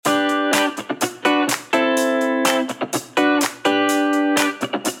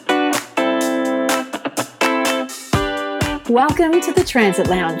Welcome to the Transit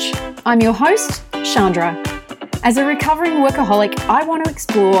Lounge. I'm your host, Chandra. As a recovering workaholic, I want to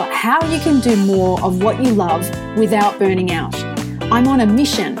explore how you can do more of what you love without burning out. I'm on a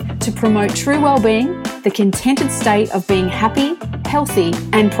mission to promote true well-being, the contented state of being happy, healthy,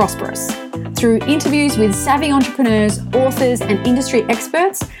 and prosperous. Through interviews with savvy entrepreneurs, authors, and industry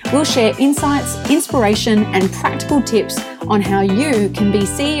experts, we'll share insights, inspiration, and practical tips on how you can be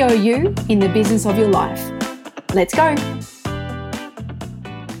CEO you in the business of your life. Let's go.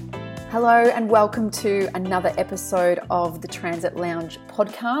 Hello and welcome to another episode of the Transit Lounge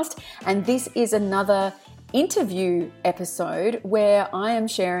podcast. And this is another interview episode where I am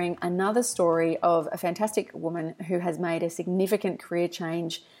sharing another story of a fantastic woman who has made a significant career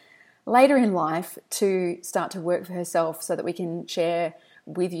change later in life to start to work for herself, so that we can share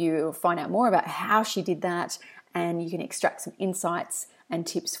with you, find out more about how she did that, and you can extract some insights and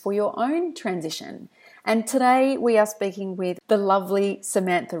tips for your own transition. And today we are speaking with the lovely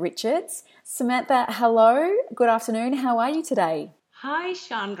Samantha Richards. Samantha, hello, good afternoon. How are you today? Hi,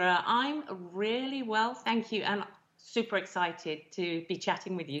 Chandra. I'm really well, thank you, and super excited to be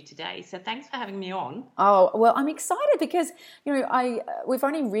chatting with you today. So thanks for having me on. Oh, well, I'm excited because, we've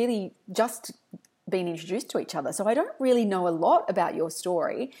only really just been introduced to each other, so I don't really know a lot about your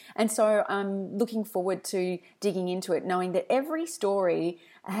story. And so I'm looking forward to digging into it, knowing that every story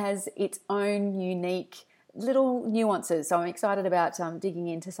has its own unique little nuances. So I'm excited about digging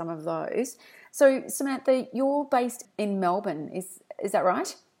into some of those. So Samantha, you're based in Melbourne, is that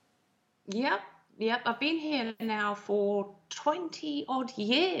right? Yep. I've been here now for 20 odd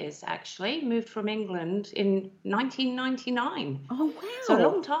years, actually. Moved from England in 1999. Oh, wow. So a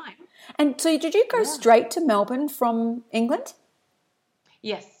long time. And so did you go straight to Melbourne from England?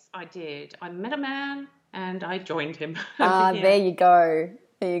 Yes, I did. I met a man and I joined him. There you go.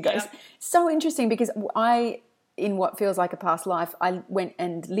 Yep. So interesting, because in what feels like a past life, I went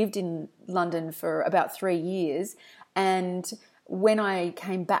and lived in London for about 3 years. And when I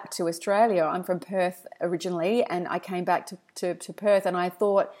came back to Australia, I'm from Perth originally, and I came back to Perth, and I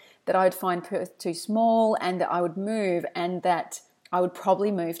thought that I would find Perth too small and that I would move, and that I would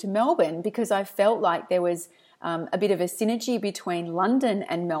probably move to Melbourne, because I felt like there was a bit of a synergy between London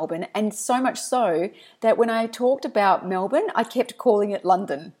and Melbourne, and so much so that when I talked about Melbourne, I kept calling it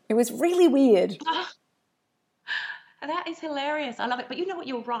London. It was really weird. That is hilarious. I love it. But you know what?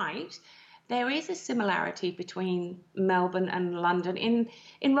 You're right. There is a similarity between Melbourne and London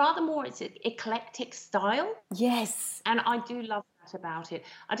in rather more it's an eclectic style. Yes. And I do love that about it.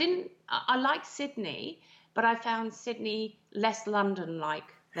 I like Sydney, but I found Sydney less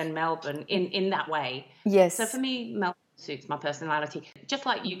London-like than Melbourne in that way. Yes. So for me, Melbourne suits my personality. Just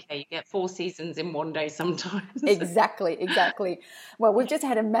like UK, you get 4 seasons in one day sometimes. Exactly. Well, we've just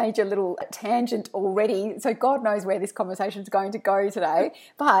had a major little tangent already, so God knows where this conversation is going to go today.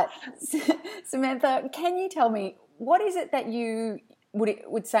 But Samantha, can you tell me, what is it that you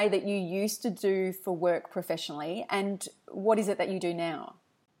would say that you used to do for work professionally, and what is it that you do now?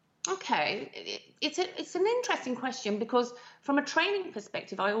 Okay, it's an interesting question, because from a training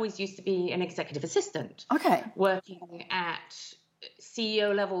perspective, I always used to be an executive assistant. Okay. Working at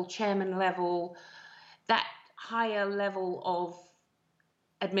CEO level, chairman level, that higher level of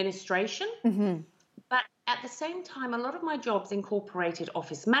administration. Mm-hmm. But at the same time, a lot of my jobs incorporated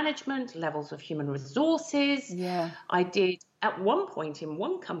office management, levels of human resources. Yeah. I did, at one point in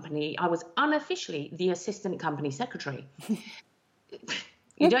one company, I was unofficially the assistant company secretary.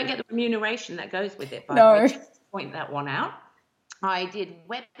 You don't get the remuneration that goes with it, by the way. Just to point that one out. I did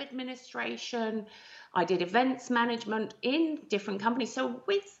web administration. I did events management in different companies. So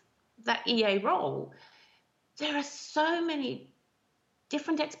with that EA role, there are so many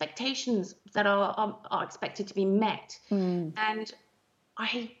different expectations that are expected to be met. Mm. And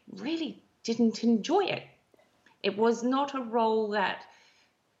I really didn't enjoy it. It was not a role that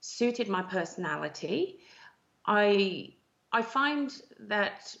suited my personality. I find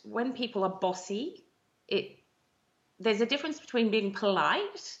that when people are bossy, there's a difference between being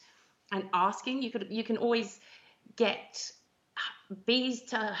polite and asking. You can always get bees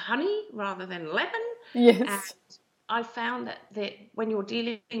to honey rather than lemon. Yes. And I found that when you're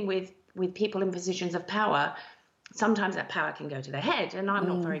dealing with people in positions of power, sometimes that power can go to their head, and I'm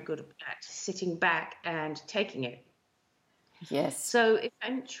not very good at sitting back and taking it. Yes. So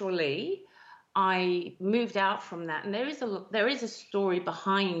eventually I moved out from that, and there is a story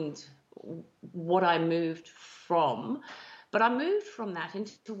behind what I moved from, but I moved from that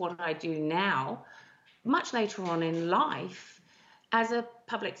into what I do now, much later on in life, as a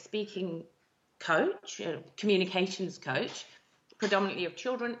public speaking coach, a communications coach, predominantly of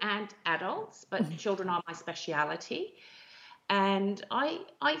children and adults, but children are my speciality. And I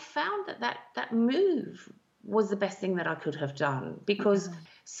found that move was the best thing that I could have done, because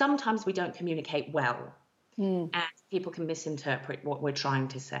sometimes we don't communicate well, and people can misinterpret what we're trying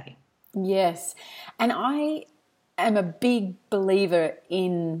to say. Yes. And I am a big believer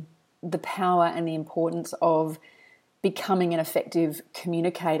in the power and the importance of becoming an effective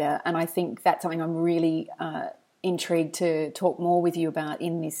communicator. And I think that's something I'm really intrigued to talk more with you about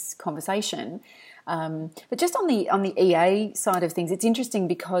in this conversation. But just on the EA side of things, it's interesting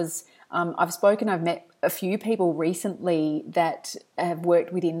because I've met a few people recently that have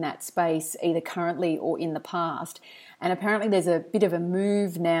worked within that space, either currently or in the past. And apparently there's a bit of a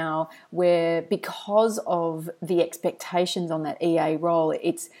move now where, because of the expectations on that EA role,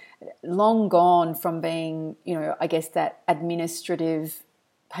 it's long gone from being, I guess that administrative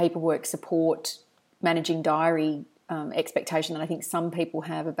paperwork support, managing diary expectation that I think some people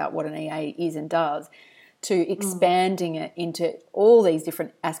have about what an EA is and does, to expanding it into all these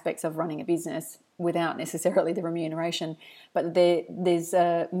different aspects of running a business without necessarily the remuneration. But there's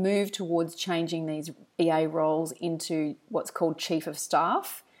a move towards changing these EA roles into what's called chief of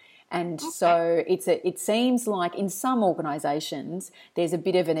staff. And so it seems like in some organisations there's a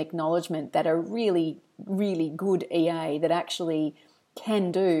bit of an acknowledgement that a really, really good EA that actually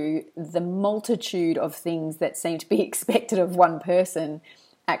can do the multitude of things that seem to be expected of one person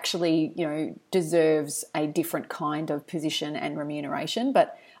actually, deserves a different kind of position and remuneration.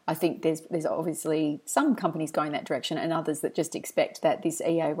 But I think there's obviously some companies going that direction, and others that just expect that this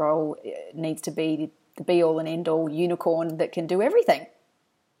EA role needs to be the be-all and end-all unicorn that can do everything.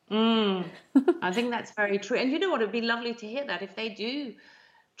 I think that's very true. And you know what? It'd be lovely to hear that if they do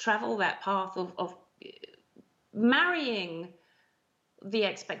travel that path of marrying the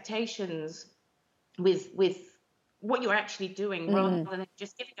expectations with what you're actually doing, rather than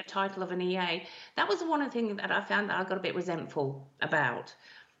just giving a title of an EA. That was one of the things that I found that I got a bit resentful about.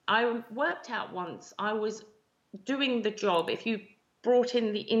 I worked out once, I was doing the job. If you brought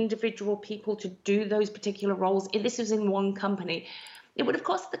in the individual people to do those particular roles, this was in one company, it would have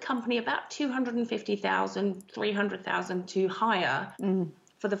cost the company about $250,000, $300,000 to hire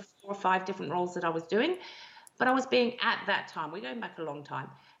for the 4 or 5 different roles that I was doing. But I was being, at that time, we're going back a long time,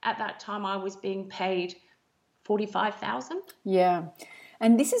 at that time I was being paid $45,000. Yeah.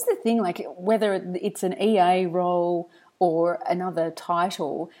 And this is the thing, like whether it's an EA role or another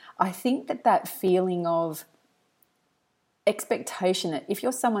title, I think that feeling of expectation that if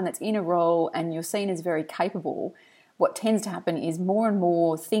you're someone that's in a role and you're seen as very capable, what tends to happen is more and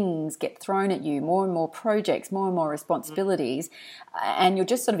more things get thrown at you, more and more projects, more and more responsibilities, and you're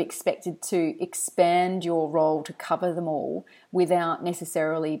just sort of expected to expand your role to cover them all without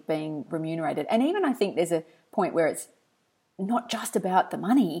necessarily being remunerated. And even I think there's a point where it's not just about the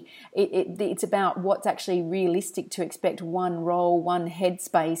money, it's about what's actually realistic to expect one role, one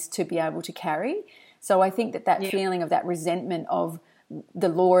headspace to be able to carry. So I think that feeling of that resentment of the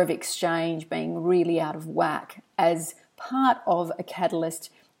law of exchange being really out of whack as part of a catalyst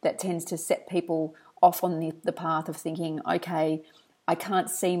that tends to set people off on the path of thinking, okay, I can't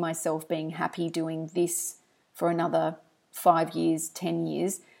see myself being happy doing this for another 5 years, 10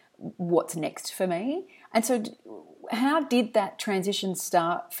 years. What's next for me? And so how did that transition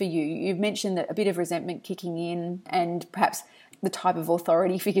start for you? You've mentioned that a bit of resentment kicking in, and perhaps the type of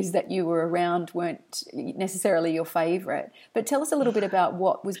authority figures that you were around weren't necessarily your favourite. But tell us a little bit about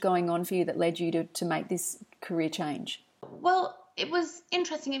what was going on for you that led you to make this career change. Well, it was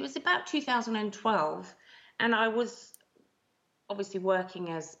interesting. It was about 2012, and I was obviously working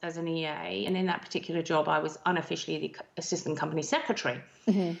as an EA, and in that particular job I was unofficially the assistant company secretary.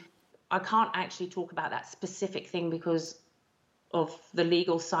 I can't actually talk about that specific thing because of the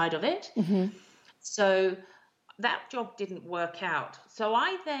legal side of it. So that job didn't work out. So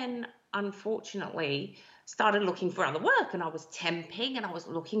I then, unfortunately, started looking for other work, and I was temping and I was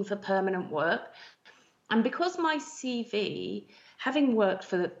looking for permanent work. And because my CV, having worked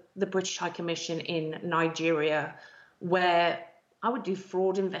for the British High Commission in Nigeria, where I would do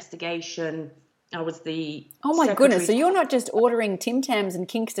fraud investigation, I was the goodness, so you're not just ordering Tim Tams and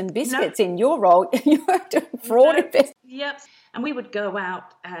Kingston biscuits in your role, you were doing fraud investigation. Yep. And we would go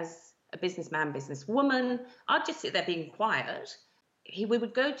out as a businessman, businesswoman. I'd just sit there being quiet. We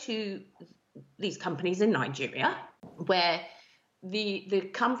would go to these companies in Nigeria where the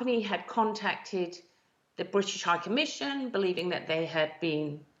company had contacted the British High Commission believing that they had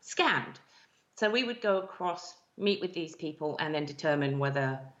been scammed. So we would go across, meet with these people, and then determine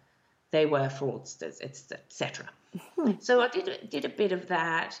whether they were fraudsters, etc. So I did a bit of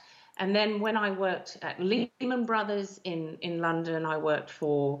that. And then when I worked at Lehman Brothers in London, I worked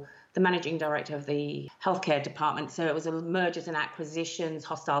for the managing director of the healthcare department. So it was a mergers and acquisitions,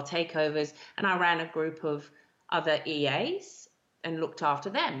 hostile takeovers, and I ran a group of other EAs and looked after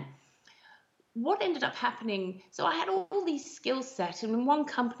them. What ended up happening, so I had all these skill sets, and in one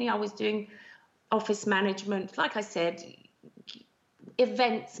company I was doing office management, like I said,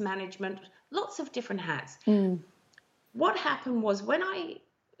 events management, lots of different hats. What happened was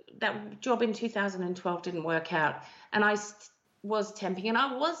that job in 2012 didn't work out, and I was temping, and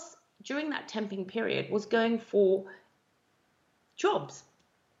I was, during that temping period, was going for jobs,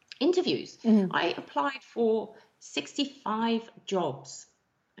 interviews. I applied for 65 jobs,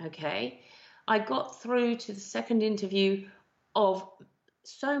 okay? I got through to the second interview of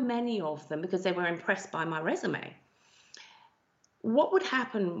so many of them because they were impressed by my resume. What would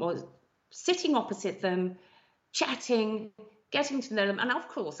happen was sitting opposite them, chatting, getting to know them. And of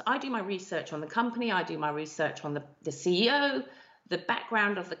course, I do my research on the company. I do my research on the CEO, the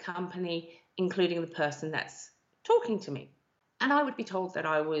background of the company, including the person that's talking to me. And I would be told that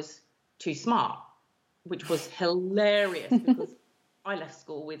I was too smart, which was hilarious because I left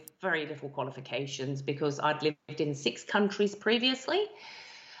school with very little qualifications because I'd lived in 6 countries previously.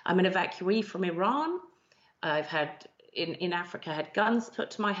 I'm an evacuee from Iran. I've had in Africa, had guns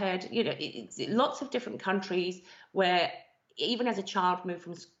put to my head. You know, it's lots of different countries where even as a child moved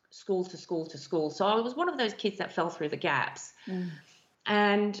from school to school to school. So I was one of those kids that fell through the gaps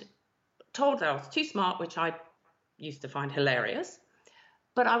and told that I was too smart, which I used to find hilarious,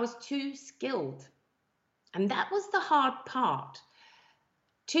 but I was too skilled. And that was the hard part.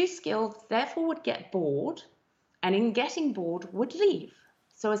 Too skilled, therefore would get bored, and in getting bored would leave.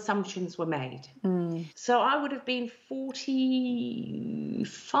 So assumptions were made. So I would have been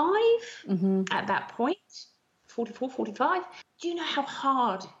 45 at that point, 44, 45. Do you know how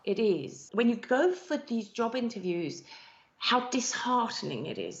hard it is when you go for these job interviews, how disheartening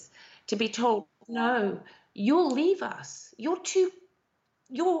it is to be told, no, you'll leave us. You're too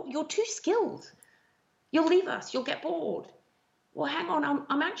skilled. You'll leave us. You'll get bored. Well, hang on.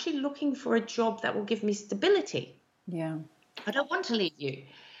 I'm actually looking for a job that will give me stability. Yeah. I don't want to leave you.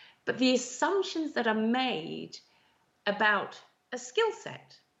 But the assumptions that are made about a skill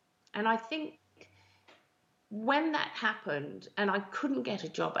set. And I think when that happened and I couldn't get a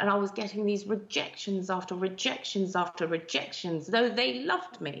job and I was getting these rejections after rejections after rejections, though they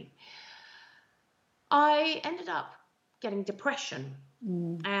loved me, I ended up getting depression.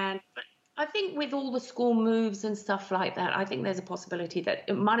 And I think with all the school moves and stuff like that, I think there's a possibility that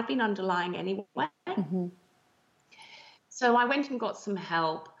it might have been underlying anyway. So I went and got some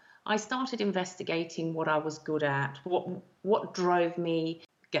help. I started investigating what I was good at, what drove me.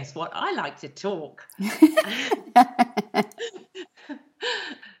 Guess what? I like to talk.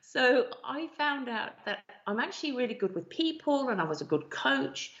 So I found out that I'm actually really good with people and I was a good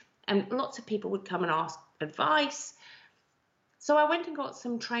coach, and lots of people would come and ask advice. So I went and got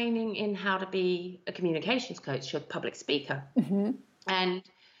some training in how to be a communications coach, a public speaker, and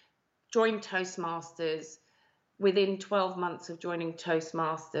joined Toastmasters. Within 12 months of joining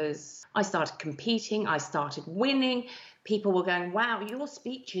Toastmasters, I started competing. I started winning. People were going, wow, your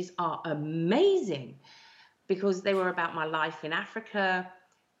speeches are amazing, because they were about my life in Africa,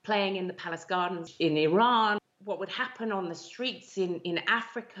 playing in the Palace Gardens in Iran, what would happen on the streets in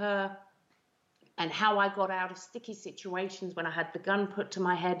Africa, and how I got out of sticky situations when I had the gun put to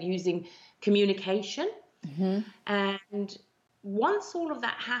my head using communication. And once all of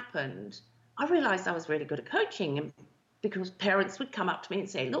that happened, I realized I was really good at coaching, and because parents would come up to me and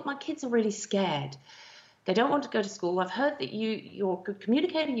say, look, my kids are really scared. They don't want to go to school. I've heard that you're a good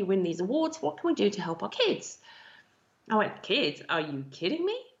communicator, you win these awards. What can we do to help our kids? I went, kids? Are you kidding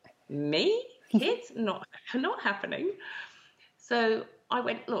me? Me? Kids? Not happening. So I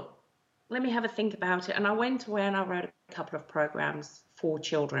went, look, let me have a think about it. And I went away and I wrote a couple of programs for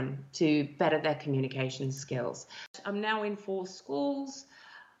children to better their communication skills. I'm now in 4 schools.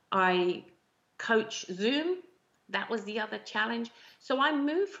 I coach Zoom. That was the other challenge. So I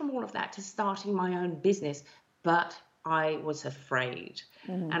moved from all of that to starting my own business, but I was afraid.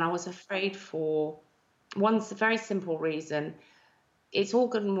 And I was afraid for one very simple reason. It's all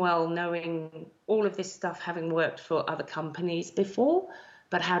good and well knowing all of this stuff, having worked for other companies before,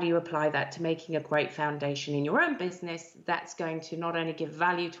 but how do you apply that to making a great foundation in your own business that's going to not only give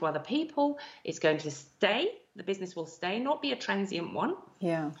value to other people, it's going to stay, the business will stay, not be a transient one.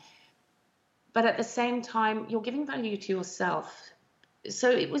 Yeah. But at the same time, you're giving value to yourself.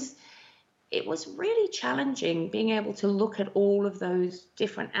 So it was really challenging being able to look at all of those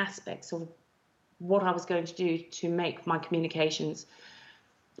different aspects of what I was going to do to make my communications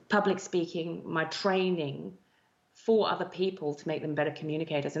public speaking, my training for other people to make them better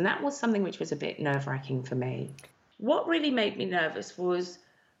communicators. And that was something which was a bit nerve-wracking for me. What really made me nervous was,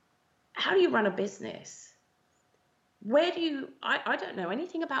 how do you run a business? I don't know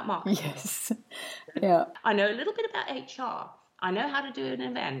anything about marketing. Yes. Yeah. I know a little bit about HR. I know how to do an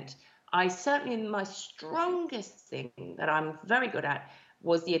event. My strongest thing that I'm very good at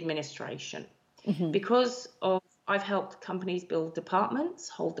was the administration. Because I've helped companies build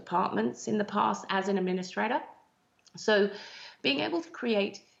whole departments in the past as an administrator. So being able to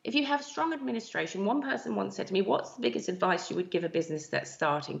create, if you have strong administration, one person once said to me, what's the biggest advice you would give a business that's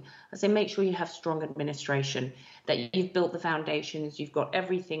starting? I say, make sure you have strong administration, that you've built the foundations, you've got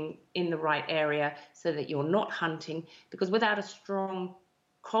everything in the right area so that you're not hunting, because without a strong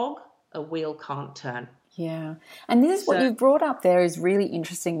cog, a wheel can't turn. Yeah. And this is what you brought up there is really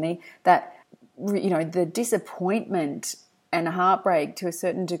interesting, that, the disappointment and heartbreak to a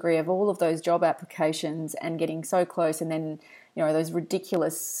certain degree of all of those job applications and getting so close, and then, those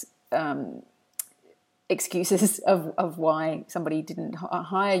ridiculous excuses of why somebody didn't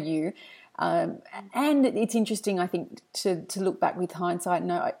hire you. And it's interesting, I think, to look back with hindsight and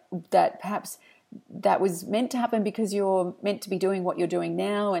know that perhaps that was meant to happen because you're meant to be doing what you're doing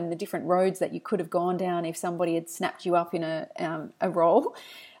now, and the different roads that you could have gone down if somebody had snapped you up in a role.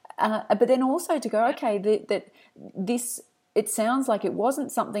 But then also to go, okay, that this, it sounds like it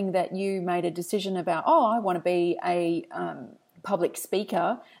wasn't something that you made a decision about, I want to be a public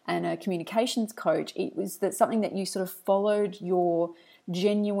speaker and a communications coach. It was something that you sort of followed your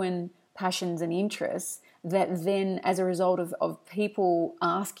genuine passions and interests, that then as a result of people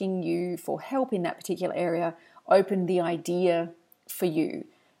asking you for help in that particular area opened the idea for you.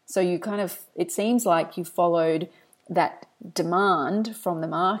 So you kind of, it seems like you followed that demand from the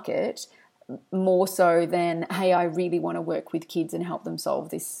market more so than, hey, I really want to work with kids and help them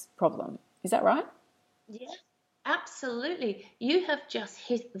solve this problem. Is that right? Yeah, absolutely. You have just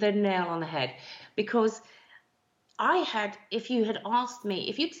hit the nail on the head, because if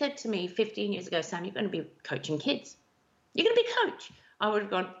you'd said to me 15 years ago, Sam, you're going to be coaching kids, you're going to be a coach, I would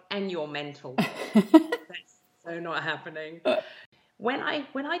have gone, and you're mental. That's so not happening. When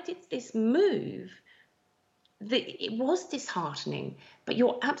I did this move, it was disheartening, but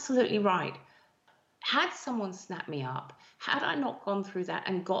you're absolutely right. Had someone snapped me up, had I not gone through that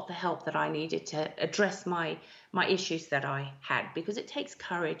and got the help that I needed to address my issues that I had, because it takes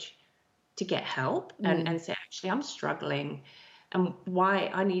courage to get help and say, actually, I'm struggling, and why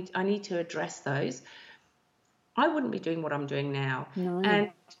I need to address those, I wouldn't be doing what I'm doing now. No.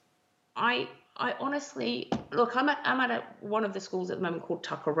 And I honestly, look, I'm at one of the schools at the moment called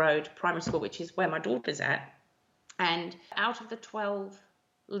Tucker Road Primary School, which is where my daughter's at. And out of the 12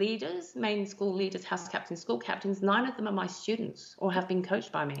 leaders, main school leaders, house captains, school captains, 9 of them are my students or have been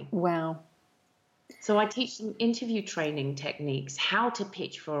coached by me. Wow. So I teach them interview training techniques, how to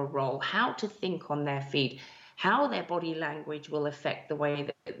pitch for a role, how to think on their feet, how their body language will affect the way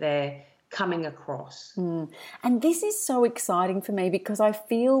that they're coming across. And this is so exciting for me, because I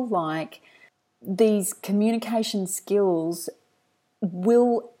feel like these communication skills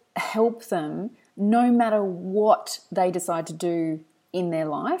will help them no matter what they decide to do in their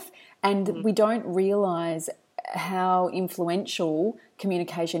life. And we don't realize how influential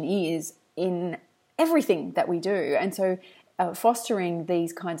communication is in everything that we do. And so fostering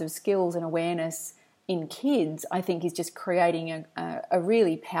these kinds of skills and awareness in kids, I think, is just creating a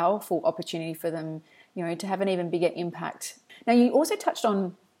really powerful opportunity for them, to have an even bigger impact. Now, you also touched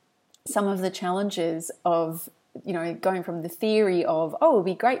on some of the challenges of, going from the theory of, it would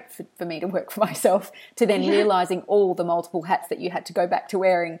be great for me to work for myself, to then realizing all the multiple hats that you had to go back to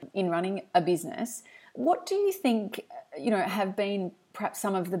wearing in running a business. What do you think, have been perhaps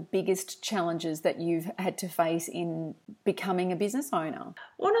some of the biggest challenges that you've had to face in becoming a business owner?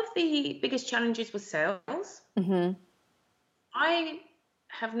 One of the biggest challenges was sales. Mm-hmm. I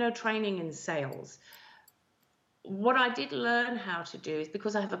have no training in sales. What I did learn how to do is,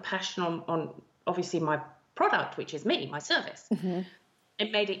 because I have a passion on obviously my product, which is me, my service,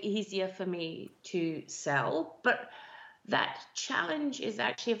 it made it easier for me to sell. But that challenge is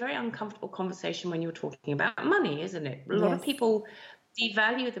actually a very uncomfortable conversation when you're talking about money, isn't it? A lot of people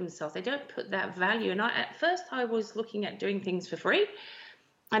devalue themselves. They don't put that value. And at first I was looking at doing things for free.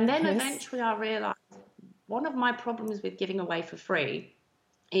 And then eventually I realized one of my problems with giving away for free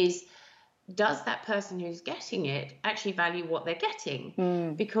is, does that person who's getting it actually value what they're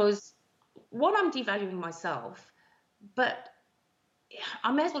getting? Because one, I'm devaluing myself, but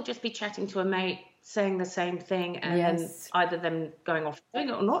I may as well just be chatting to a mate saying the same thing, and either them going off doing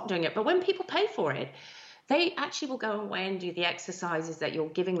it or not doing it. But when people pay for it, they actually will go away and do the exercises that you're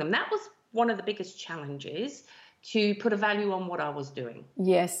giving them. That was one of the biggest challenges, to put a value on what I was doing.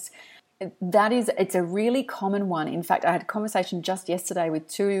 Yes. It's a really common one. In fact, I had a conversation just yesterday with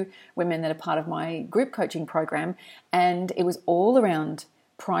 2 women that are part of my group coaching program, and it was all around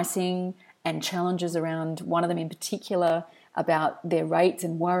pricing and challenges around one of them in particular about their rates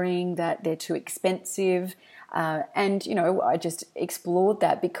and worrying that they're too expensive. And, I just explored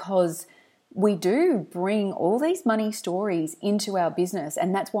that because we do bring all these money stories into our business.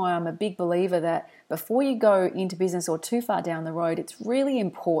 And that's why I'm a big believer that before you go into business or too far down the road, it's really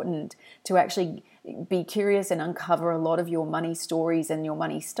important to actually be curious and uncover a lot of your money stories and your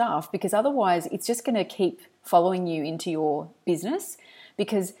money stuff, because otherwise it's just going to keep following you into your business.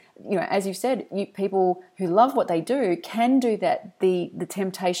 Because, as you said, people who love what they do can do that, the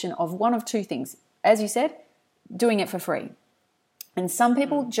temptation of one of 2 things. As you said, doing it for free. And some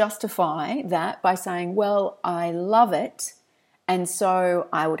people justify that by saying, well, I love it, and so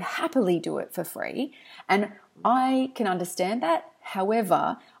I would happily do it for free. And I can understand that.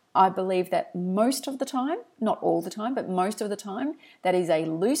 However, I believe that most of the time, not all the time, but most of the time, that is a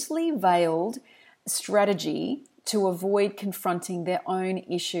loosely veiled strategy to avoid confronting their own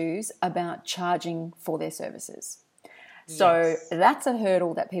issues about charging for their services. So that's a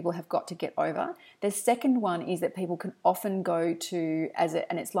hurdle that people have got to get over. The second one is that people can often go to,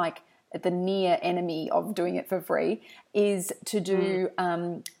 and it's like the near enemy of doing it for free, is to do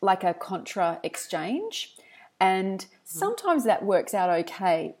like a contra exchange. And sometimes that works out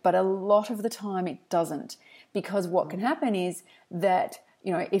okay, but a lot of the time it doesn't. Because what can happen is that,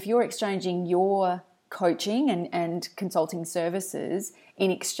 if you're exchanging your coaching and consulting services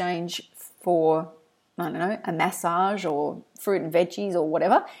in exchange for, I don't know, a massage or fruit and veggies or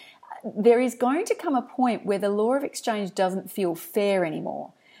whatever, there is going to come a point where the law of exchange doesn't feel fair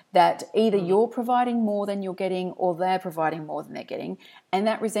anymore. That either you're providing more than you're getting or they're providing more than they're getting, and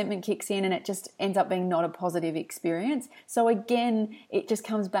that resentment kicks in and it just ends up being not a positive experience. So again, it just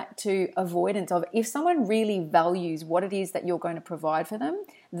comes back to avoidance of, if someone really values what it is that you're going to provide for them,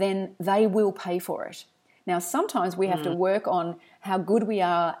 then they will pay for it. Now, sometimes we have to work on how good we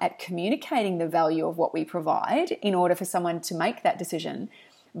are at communicating the value of what we provide in order for someone to make that decision.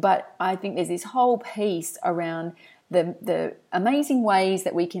 But I think there's this whole piece around the amazing ways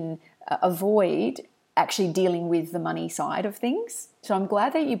that we can avoid actually dealing with the money side of things. So I'm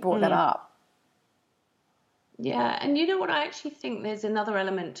glad that you brought that up. Yeah, and you know what? I actually think there's another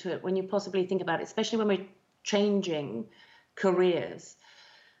element to it when you possibly think about it, especially when we're changing careers.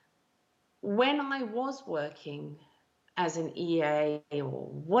 When I was working as an EA or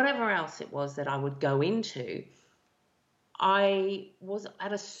whatever else it was that I would go into, I was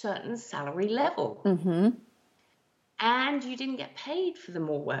at a certain salary level. And you didn't get paid for the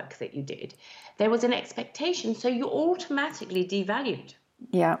more work that you did. There was an expectation, so you automatically devalued.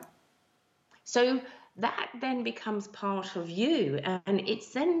 Yeah. So that then becomes part of you, and it's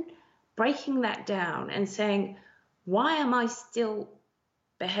then breaking that down and saying, why am I still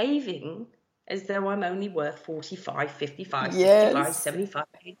behaving as though I'm only worth 45, 55, 65, 75,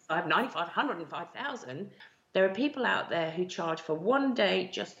 85, 95, 105,000? There are people out there who charge for one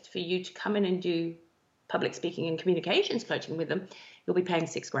day just for you to come in and do public speaking and communications coaching with them. You'll be paying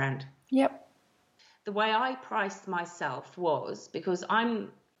 $6,000. Yep. The way I priced myself was, because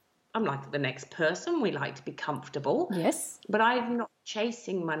I'm like the next person. We like to be comfortable. Yes. But I'm not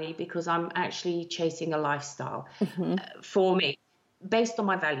chasing money because I'm actually chasing a lifestyle for me, based on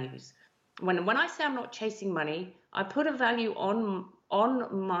my values. When I say I'm not chasing money, I put a value on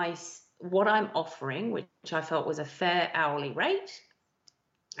my what I'm offering, which I felt was a fair hourly rate,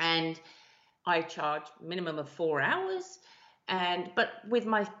 and I charge minimum of 4 hours. But with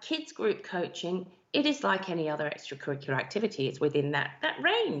my kids group coaching, it is like any other extracurricular activity. It's within that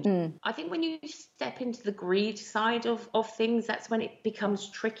range. I think when you step into the greed side of things, that's when it becomes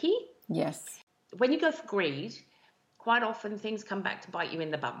tricky. Yes. When you go for greed, quite often things come back to bite you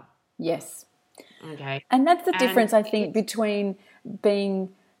in the bum. Yes. Okay. And that's the difference, I think, between being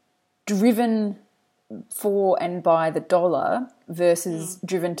driven for and by the dollar versus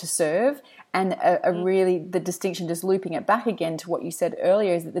driven to serve. And really the distinction, just looping it back again to what you said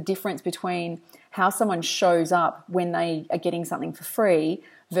earlier, is that the difference between how someone shows up when they are getting something for free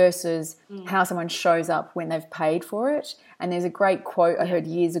versus how someone shows up when they've paid for it. And there's a great quote I heard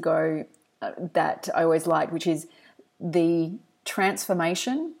years ago that I always liked, which is, the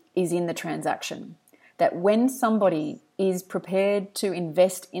transformation is in the transaction. That when somebody is prepared to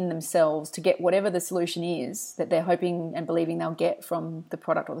invest in themselves to get whatever the solution is that they're hoping and believing they'll get from the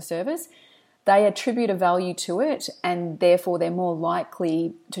product or the service, they attribute a value to it, and therefore they're more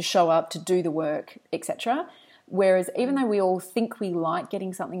likely to show up, to do the work, etc. Whereas even though we all think we like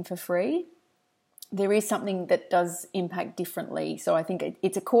getting something for free, there is something that does impact differently. So I think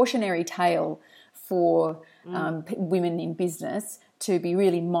it's a cautionary tale for women in business to be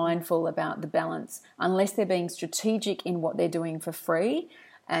really mindful about the balance, unless they're being strategic in what they're doing for free.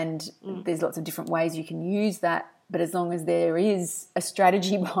 And there's lots of different ways you can use that, but as long as there is a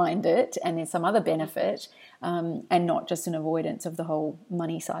strategy behind it and there's some other benefit, and not just an avoidance of the whole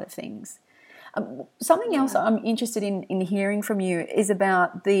money side of things. Something else I'm interested in hearing from you is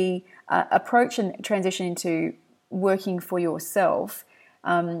about the approach and transition into working for yourself.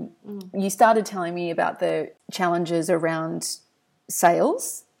 You started telling me about the challenges around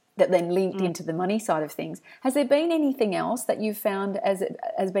sales that then linked into the money side of things. Has there been anything else that you've found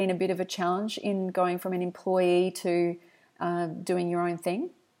as being a bit of a challenge in going from an employee to doing your own thing?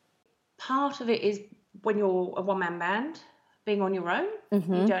 Part of it is when you're a one-man band, being on your own,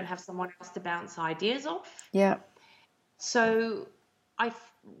 you don't have someone else to bounce ideas off. Yeah. So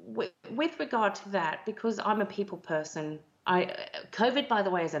with regard to that, because I'm a people person, COVID, by the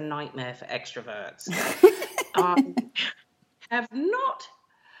way, is a nightmare for extroverts.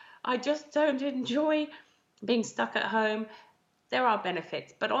 I just don't enjoy being stuck at home. There are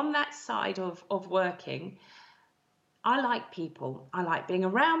benefits, but on that side of working, I like people. I like being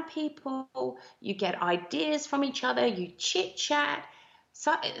around people. You get ideas from each other. You chit chat.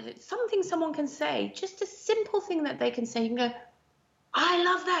 So, something someone can say, just a simple thing that they can say. You can go, I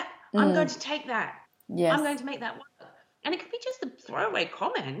love that. I'm going to take that. Yes. I'm going to make that work. And it could be just a throwaway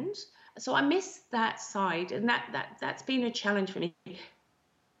comment. So I miss that side, and that's been a challenge for me.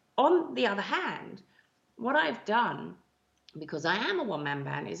 On the other hand, what I've done, because I am a one-man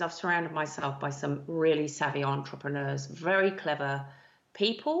band, is I've surrounded myself by some really savvy entrepreneurs, very clever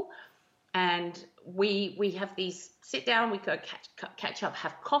people, and we have these sit down, we go catch up,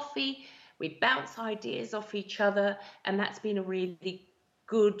 have coffee, we bounce ideas off each other, and that's been a really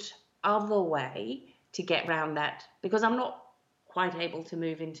good other way to get around that, because I'm not quite able to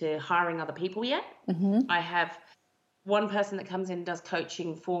move into hiring other people yet. I have one person that comes in and does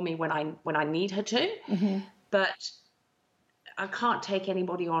coaching for me when I need her to, but I can't take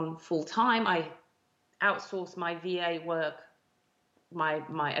anybody on full time. I outsource my VA work, my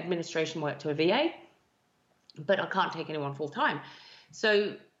administration work to a VA, but I can't take anyone full time.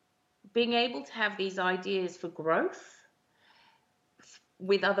 So being able to have these ideas for growth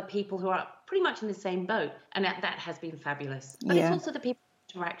with other people who are pretty much in the same boat, and that has been fabulous. But it's also the people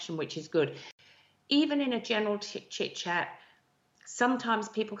interaction, which is good. Even in a general chit chat, sometimes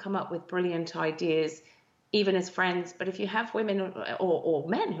people come up with brilliant ideas, even as friends. But if you have women or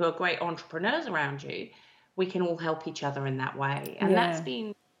men who are great entrepreneurs around you, we can all help each other in that way. And that's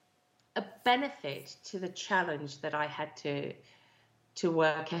been a benefit to the challenge that I had to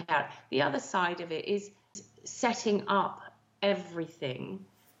work out. The other side of it is setting up everything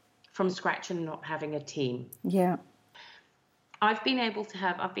from scratch and not having a team. Yeah. I've been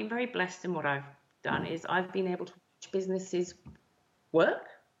very blessed in what I've done is I've been able to watch businesses work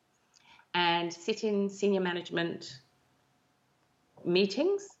and sit in senior management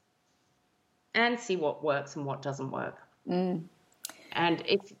meetings and see what works and what doesn't work. And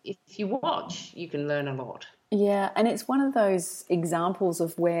if you watch, you can learn a lot. Yeah, and it's one of those examples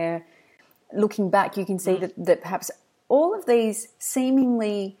of where, looking back, you can see that perhaps all of these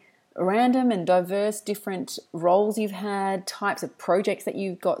seemingly random and diverse different roles you've had, types of projects that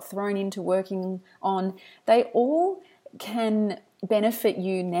you've got thrown into working on, they all can benefit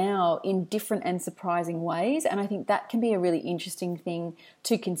you now in different and surprising ways. And I think that can be a really interesting thing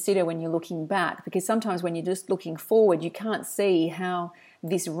to consider when you're looking back, because sometimes when you're just looking forward, you can't see how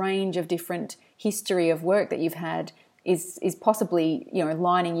this range of different history of work that you've had is possibly,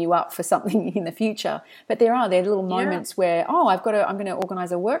 lining you up for something in the future. But there are little moments where, I'm going to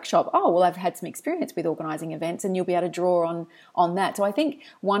organise a workshop. Oh, well, I've had some experience with organising events, and you'll be able to draw on that. So I think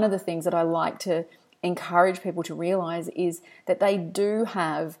one of the things that I like to encourage people to realise is that they do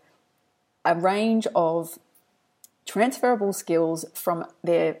have a range of transferable skills from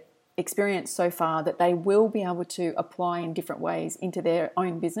their experience so far that they will be able to apply in different ways into their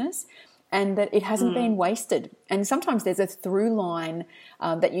own business, and that it hasn't been wasted. And sometimes there's a through line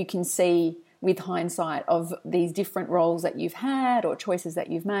that you can see with hindsight of these different roles that you've had or choices that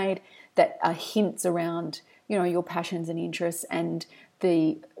you've made that are hints around, your passions and interests and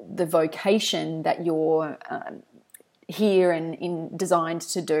the vocation that you're here and designed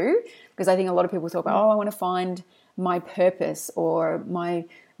to do. Because I think a lot of people talk about, I want to find my purpose or my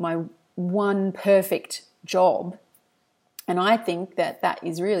one perfect job. And I think that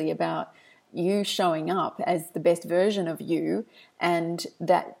is really about you showing up as the best version of you, and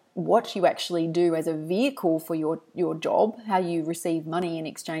that what you actually do as a vehicle for your job, how you receive money in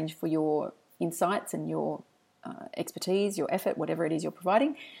exchange for your insights and your expertise, your effort, whatever it is you're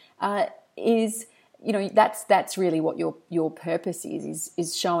providing, is, you know, that's really what your purpose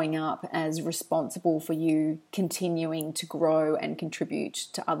is showing up as responsible for you continuing to grow and contribute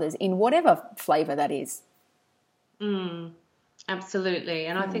to others in whatever flavor that is. Absolutely.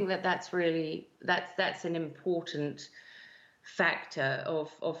 And I think that's really, that's an important factor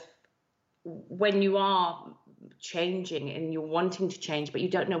of when you are changing and you're wanting to change, but you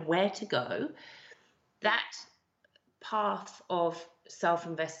don't know where to go. That path of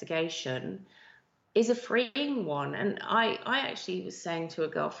self-investigation is a freeing one. And I actually was saying to a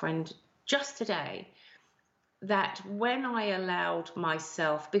girlfriend just today that when I allowed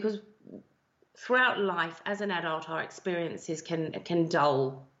myself, because throughout life as an adult, our experiences can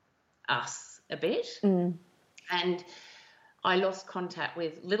dull us a bit. And I lost contact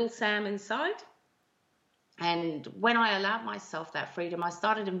with little Sam inside. And when I allowed myself that freedom, I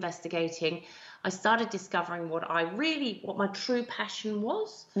started investigating. I started discovering what my true passion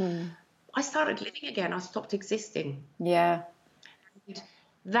was. I started living again. I stopped existing. Yeah. And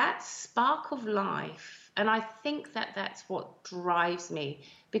that spark of life, and I think that that's what drives me,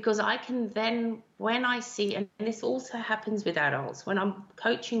 because I can then, when I see, and this also happens with adults, when I'm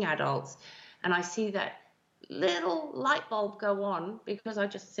coaching adults and I see that little light bulb go on, because I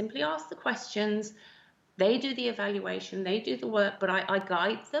just simply ask the questions, they do the evaluation, they do the work, but I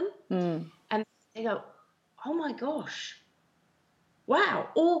guide them. And they go, oh my gosh, wow.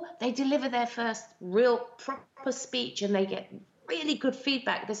 Or they deliver their first real proper speech and they get really good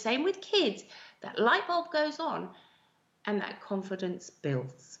feedback. The same with kids. That light bulb goes on and that confidence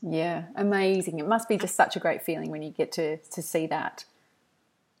builds. Yeah, amazing. It must be just such a great feeling when you get to see that.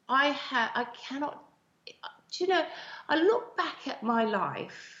 I cannot, do you know, I look back at my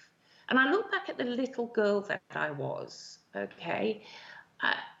life and I look back at the little girl that I was, okay?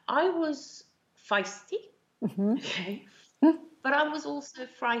 I was feisty, okay? But I was also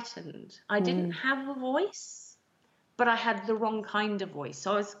frightened. I didn't have a voice, but I had the wrong kind of voice.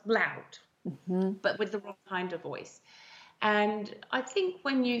 So I was loud, but with the wrong kind of voice. And I think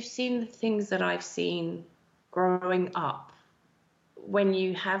when you've seen the things that I've seen growing up, when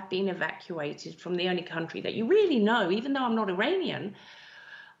you have been evacuated from the only country that you really know, even though I'm not Iranian,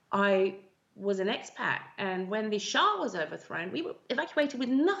 I was an expat. And when the Shah was overthrown, we were evacuated with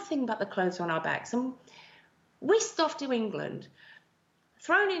nothing but the clothes on our backs and whisked off to England,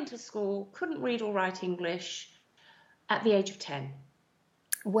 thrown into school, couldn't read or write English at the age of 10.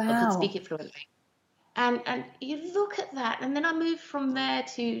 Wow. I could speak it fluently. And you look at that, and then I moved from there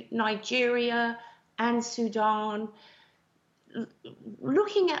to Nigeria and Sudan,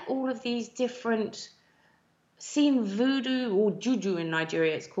 looking at all of these different, seeing voodoo or juju in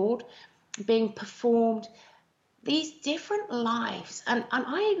Nigeria it's called, being performed, these different lives. And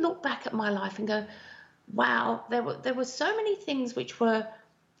I look back at my life and go, wow, there were so many things which were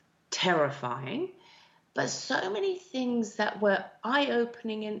terrifying, but so many things that were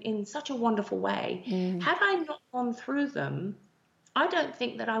eye-opening in such a wonderful way. Had I not gone through them, I don't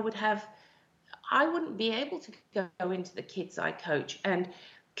think that I wouldn't be able to go into the kids I coach and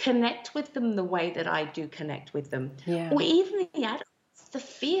connect with them the way that I do connect with them. Yeah. Or even the adults, the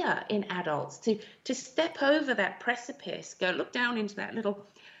fear in adults to step over that precipice, go look down into that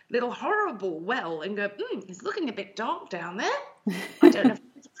little horrible well and go, it's looking a bit dark down there. I don't know if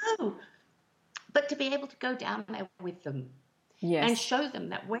I can go. But to be able to go down there with them and show them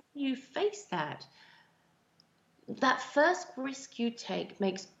that when you face that first risk you take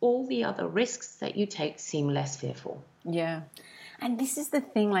makes all the other risks that you take seem less fearful. Yeah. And this is the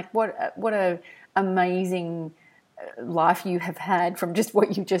thing, like what a amazing life you have had from just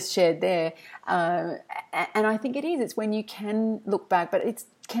what you just shared there. And I think it's when you can look back, but it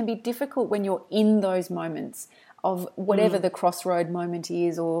can be difficult when you're in those moments of whatever the crossroad moment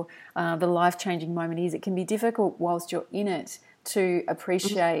is or the life-changing moment is. It can be difficult whilst you're in it to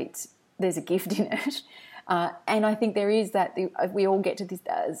appreciate there's a gift in it. And I think there is that we all get to this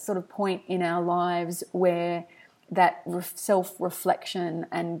sort of point in our lives where that self-reflection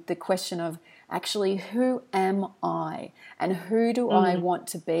and the question of actually who am I and who do I want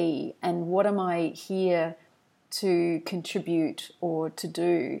to be and what am I here to contribute or to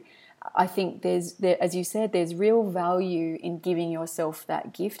do. I think as you said, there's real value in giving yourself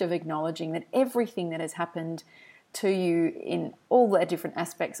that gift of acknowledging that everything that has happened to you in all the different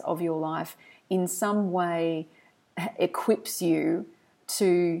aspects of your life in some way equips you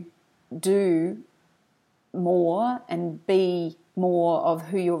to do more and be more of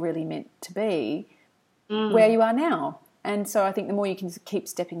who you're really meant to be where you are now. And so I think the more you can keep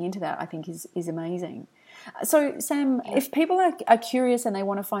stepping into that, I think is amazing. So, Sam, if people are curious and they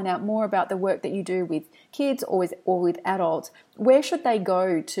want to find out more about the work that you do with kids or with adults, where should they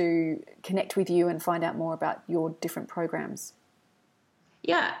go to connect with you and find out more about your different programs?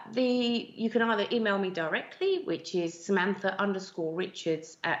 Yeah, you can either email me directly, which is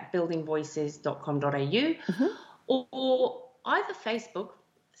samantha_richards@buildingvoices.com.au, or either Facebook,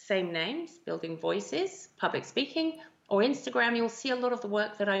 same names, Building Voices, Public Speaking, or Instagram. You'll see a lot of the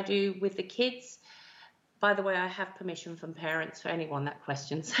work that I do with the kids. By the way, I have permission from parents for anyone that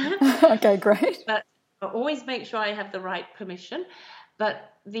questions. Okay, great. But I always make sure I have the right permission.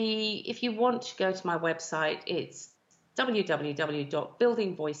 But if you want to go to my website, it's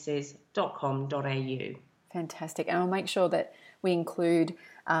www.buildingvoices.com.au. Fantastic. And I'll make sure that we include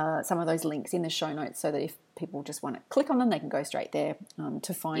some of those links in the show notes so that if people just want to click on them, they can go straight there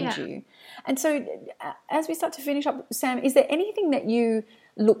to find you. And so as we start to finish up, Sam, is there anything that you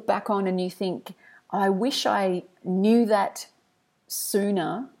look back on and you think, I wish I knew that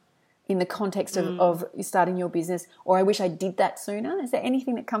sooner in the context of starting your business, or I wish I did that sooner? Is there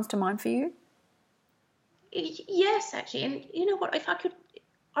anything that comes to mind for you? Yes, actually. And you know what, if I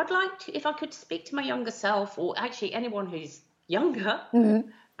could speak to my younger self, or actually anyone who's younger, I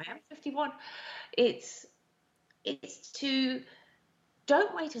am 51, it's to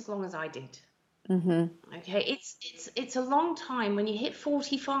don't wait as long as I did. Okay. It's a long time when you hit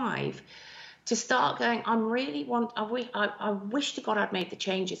 45 to start going, I wish to God I'd made the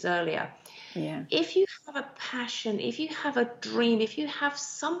changes earlier. Yeah. If you have a passion, if you have a dream, if you have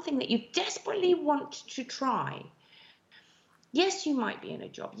something that you desperately want to try, yes, you might be in a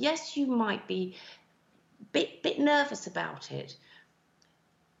job. Yes, you might be a bit nervous about it.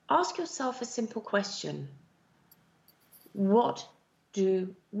 Ask yourself a simple question. What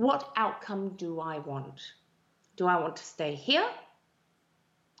outcome do I want? Do I want to stay here?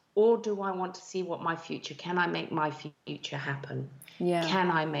 Or do I want to see what my future, can I make my future happen? Yeah. Can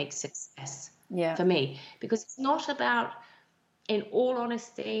I make success for me? Because it's not about, in all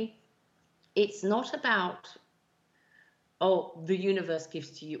honesty, it's not about, the universe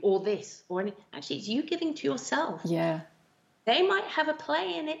gives to you, or this, or any. Actually, it's you giving to yourself. Yeah. They might have a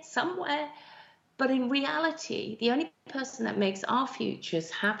play in it somewhere, but in reality, the only person that makes our futures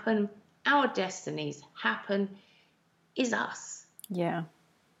happen, our destinies happen, is us. Yeah.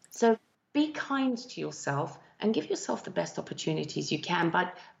 So be kind to yourself and give yourself the best opportunities you can by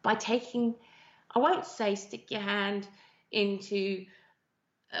taking, I won't say stick your hand into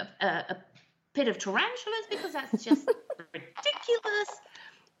a pit of tarantulas, because that's just ridiculous.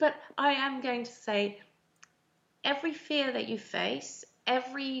 But I am going to say every fear that you face,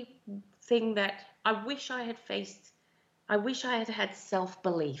 everything that I wish I had faced, I wish I had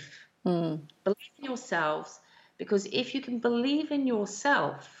self-belief. Believe in yourselves, because if you can believe in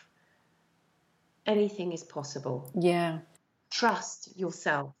yourself, anything is possible. Yeah. Trust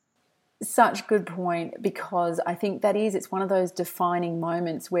yourself. Such a good point, because I think it's one of those defining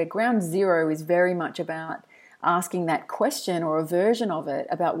moments where ground zero is very much about asking that question, or a version of it,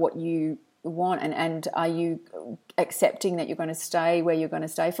 about what you want, and are you accepting that you're going to stay where you're going to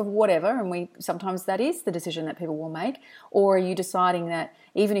stay for whatever, and sometimes that is the decision that people will make, or are you deciding that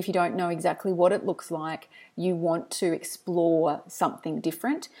even if you don't know exactly what it looks like, you want to explore something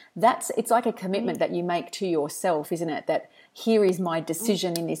different? It's like a commitment that you make to yourself, isn't it? That here is my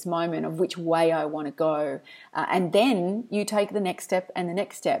decision in this moment of which way I want to go, and then you take the next step and the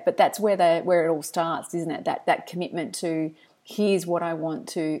next step. But that's where it all starts, isn't it? That commitment to, here's what I want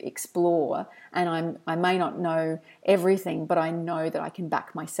to explore, and I may not know everything, but I know that I can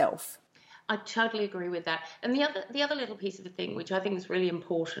back myself. I totally agree with that. And the other little piece of the thing, which I think is really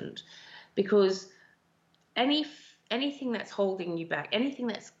important, because anything that's holding you back, anything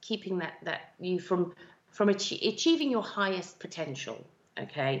that's keeping that you from achieving your highest potential,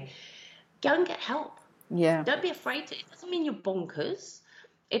 okay, go and get help. Yeah. Don't be afraid to. It doesn't mean you're bonkers.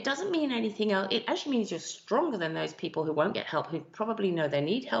 It doesn't mean anything else. It actually means you're stronger than those people who won't get help, who probably know they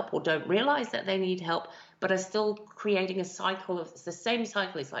need help or don't realize that they need help, but are still creating a cycle it's the same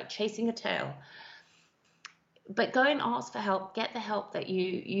cycle. It's like chasing a tail. But go and ask for help. Get the help that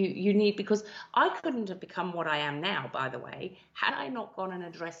you need, because I couldn't have become what I am now, by the way, had I not gone and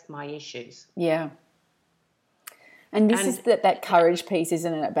addressed my issues. Yeah. And this is that courage piece,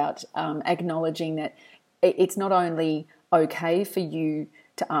 isn't it? About acknowledging that it's not only okay for you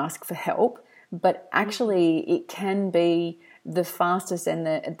to ask for help, but actually it can be the fastest and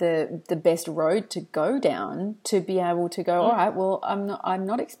the best road to go down, to be able to go, all right, well, I'm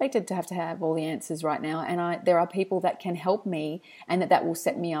not expected to have all the answers right now, and there are people that can help me, and that will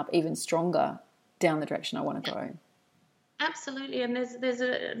set me up even stronger down the direction I want to go. Absolutely. And there's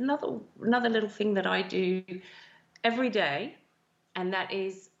another little thing that I do every day, and that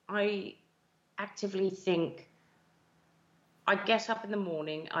is I actively think. I get up in the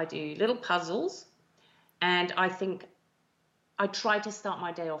morning, I do little puzzles, and I try to start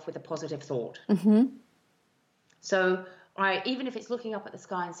my day off with a positive thought. Mm-hmm. So even if it's looking up at the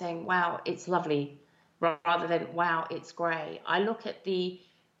sky and saying, wow, it's lovely, rather than, wow, it's grey, I look at the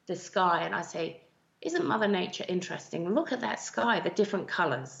sky and I say, isn't Mother Nature interesting? Look at that sky, the different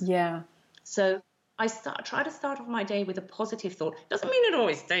colours. Yeah. So I try to start off my day with a positive thought. Doesn't mean it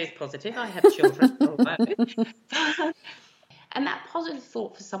always stays positive. I have children. And that positive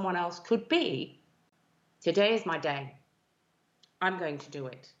thought for someone else could be, today is my day. I'm going to do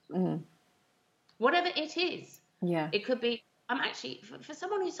it. Mm. Whatever it is. Yeah. It could be, I'm actually, for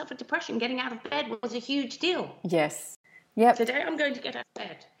someone who suffered depression, getting out of bed was a huge deal. Yes. Yep. Today I'm going to get out of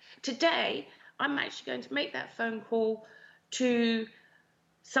bed. Today I'm actually going to make that phone call to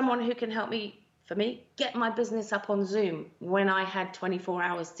someone who can help me, get my business up on Zoom when I had 24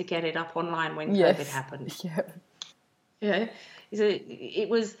 hours to get it up online when COVID happened. Yeah. Yeah,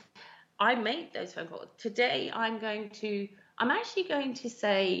 I made those phone calls. Today I'm actually going to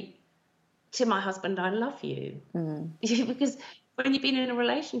say to my husband, I love you. Mm. Because when you've been in a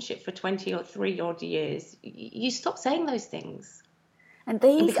relationship for 20 or 3 odd years, you stop saying those things. And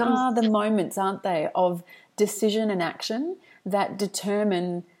these are the moments, aren't they, of decision and action that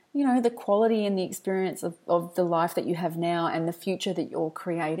determine, the quality and the experience of the life that you have now and the future that you're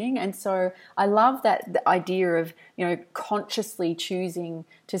creating. And so I love the idea of, consciously choosing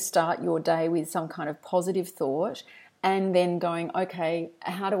to start your day with some kind of positive thought and then going, okay,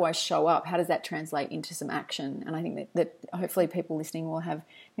 how do I show up? How does that translate into some action? And I think that hopefully people listening will have,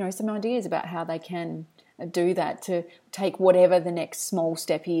 some ideas about how they can do that, to take whatever the next small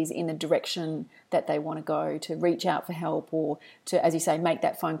step is in the direction that they want to go, to reach out for help, or to, as you say, make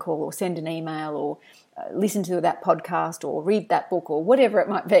that phone call or send an email or listen to that podcast or read that book or whatever it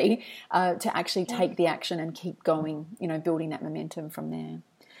might be, to actually take the action and keep going, building that momentum from there.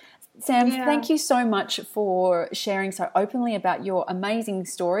 Sam, thank you so much for sharing so openly about your amazing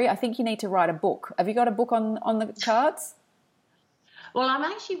story. I think you need to write a book. Have you got a book on the cards? Well, I'm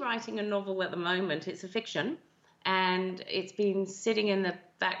actually writing a novel at the moment. It's a fiction, and it's been sitting in the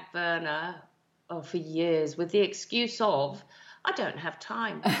back burner for years with the excuse of, I don't have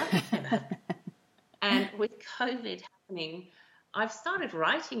time. And with COVID happening, I've started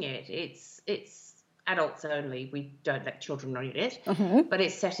writing it. It's adults only. We don't let children read it, but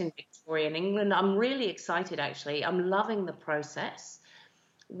it's set in Victorian England. I'm really excited, actually. I'm loving the process.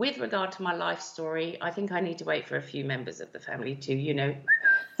 With regard to my life story, I think I need to wait for a few members of the family to,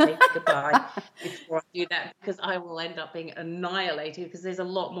 say goodbye before I do that, because I will end up being annihilated, because there's a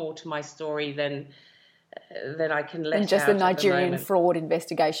lot more to my story than I can let out. And just the Nigerian fraud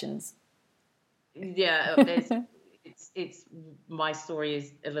investigations. Yeah, it's my story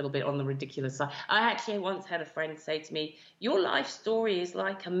is a little bit on the ridiculous side. I actually once had a friend say to me, your life story is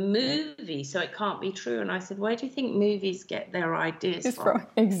like a movie, so it can't be true. And I said, where do you think movies get their ideas from?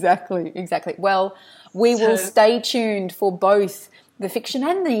 Exactly. Well, we will stay tuned for both the fiction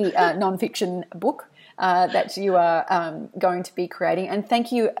and the non-fiction book that you are going to be creating. And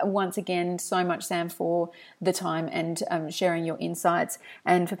thank you once again so much, Sam, for the time and sharing your insights.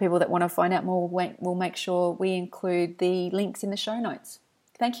 And for people that want to find out more, we'll make sure we include the links in the show notes.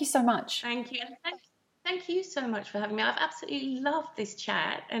 Thank you so much. Thank you. Thank you so much for having me. I've absolutely loved this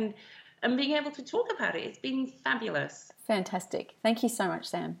chat and being able to talk about it. It's been fabulous. Fantastic. Thank you so much,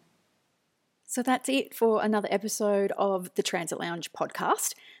 Sam. So that's it for another episode of the Transit Lounge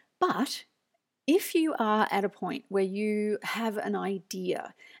podcast. But if you are at a point where you have an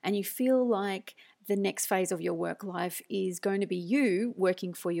idea and you feel like the next phase of your work life is going to be you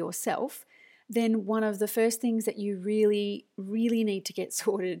working for yourself, then one of the first things that you really, really need to get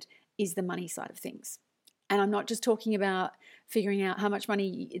sorted is the money side of things. And I'm not just talking about figuring out how much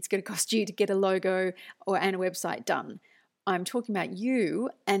money it's going to cost you to get a logo and a website done. I'm talking about you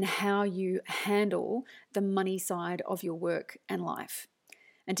and how you handle the money side of your work and life.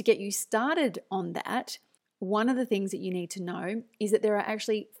 And to get you started on that, one of the things that you need to know is that there are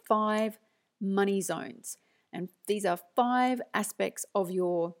actually 5 money zones. And these are 5 aspects of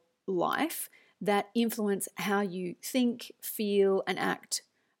your life that influence how you think, feel, and act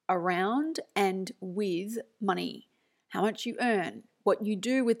around and with money. How much you earn, what you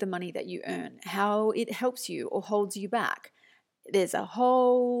do with the money that you earn, how it helps you or holds you back, there's a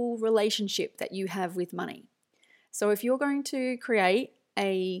whole relationship that you have with money. So if you're going to create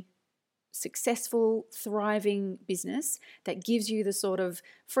a successful, thriving business that gives you the sort of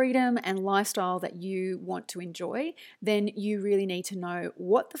freedom and lifestyle that you want to enjoy, then you really need to know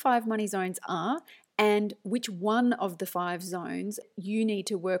what the 5 money zones are and which one of the 5 zones you need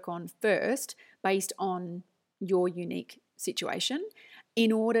to work on first based on your unique situation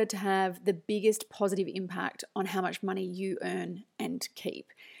in order to have the biggest positive impact on how much money you earn and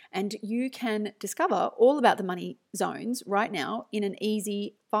keep. And you can discover all about the money zones right now in an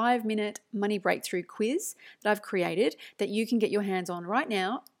easy 5-minute money breakthrough quiz that I've created that you can get your hands on right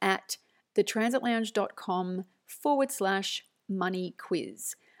now at thetransitlounge.com/money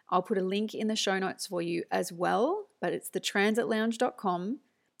quiz. I'll put a link in the show notes for you as well, but it's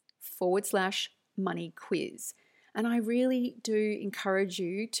thetransitlounge.com/money quiz. And I really do encourage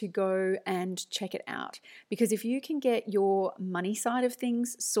you to go and check it out, because if you can get your money side of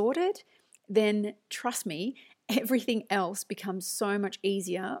things sorted, then trust me, everything else becomes so much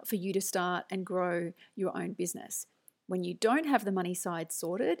easier for you to start and grow your own business. When you don't have the money side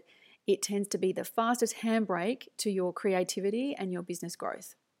sorted, it tends to be the fastest handbrake to your creativity and your business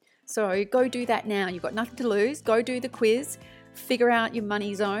growth. So go do that now. You've got nothing to lose. Go do the quiz, figure out your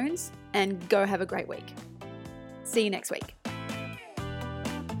money zones, and go have a great week. See you next week.